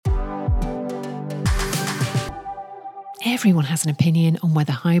Everyone has an opinion on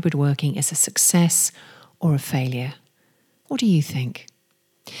whether hybrid working is a success or a failure. What do you think?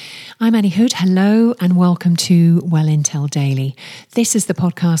 I'm Anni Hood. Hello and welcome to Well Intel Daily. This is the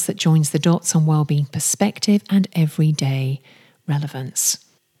podcast that joins the dots on wellbeing perspective and everyday relevance.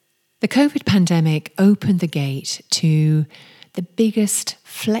 The COVID pandemic opened the gate to the biggest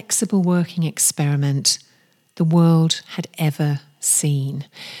flexible working experiment the world had ever seen.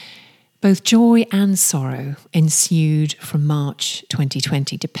 Both joy and sorrow ensued from March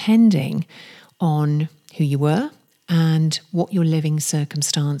 2020, depending on who you were and what your living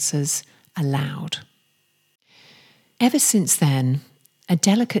circumstances allowed. Ever since then, a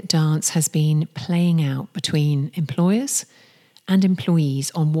delicate dance has been playing out between employers and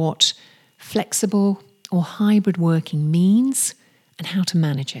employees on what flexible or hybrid working means and how to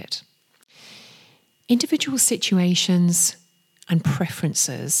manage it. Individual situations and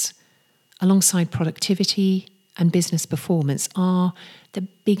preferences alongside productivity and business performance are the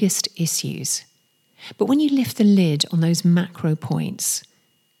biggest issues. But when you lift the lid on those macro points,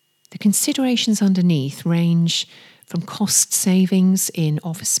 the considerations underneath range from cost savings in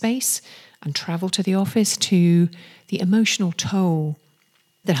office space and travel to the office to the emotional toll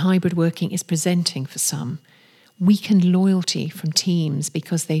that hybrid working is presenting for some, weakened loyalty from teams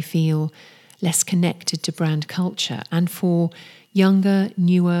because they feel less connected to brand culture, and for younger,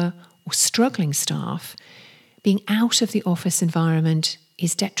 newer, or struggling staff, being out of the office environment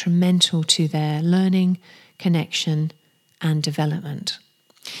is detrimental to their learning, connection, and development.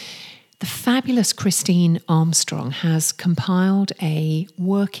 The fabulous Christine Armstrong has compiled a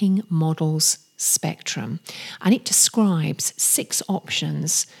working models spectrum, and it describes 6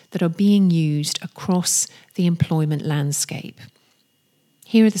 options that are being used across the employment landscape.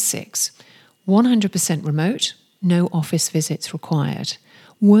 Here are the 6. 100% remote, no office visits required.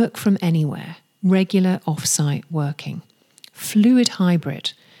 Work from anywhere, regular off-site working. Fluid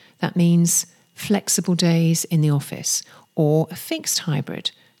hybrid, that means flexible days in the office, or a fixed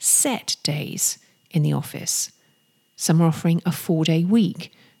hybrid, set days in the office. Some are offering a 4-day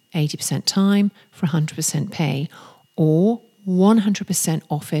week, 80% time for 100% pay, or 100%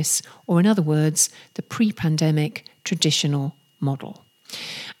 office, or in other words, the pre-pandemic traditional model.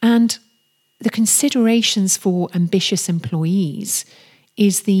 And the considerations for ambitious employees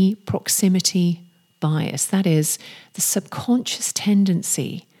is the proximity bias. That is, the subconscious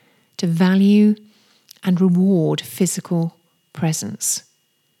tendency to value and reward physical presence.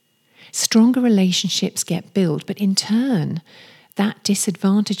 Stronger relationships get built, but in turn, that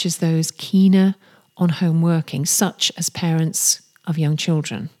disadvantages those keener on home working, such as parents of young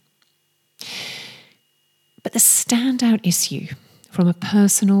children. But the standout issue from a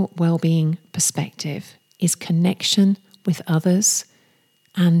personal well-being perspective is connection with others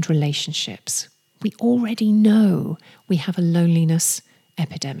and relationships. We already know we have a loneliness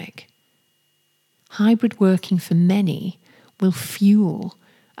epidemic. Hybrid working for many will fuel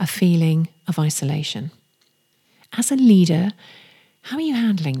a feeling of isolation. As a leader, how are you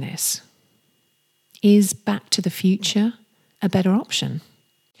handling this? Is back to the future a better option?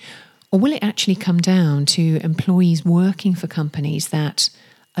 Or will it actually come down to employees working for companies that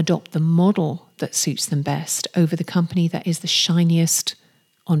adopt the model that suits them best over the company that is the shiniest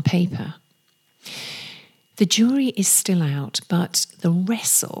on paper? The jury is still out, but the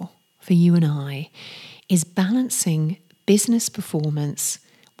wrestle for you and I is balancing business performance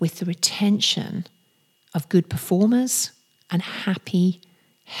with the retention of good performers and happy,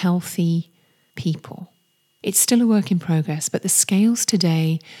 healthy people. It's still a work in progress, but the scales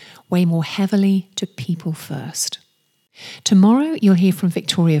today weigh more heavily to people first. Tomorrow, you'll hear from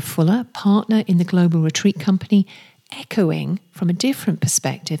Victoria Fuller, partner in the Global Retreat Company, echoing from a different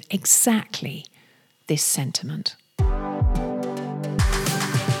perspective exactly this sentiment.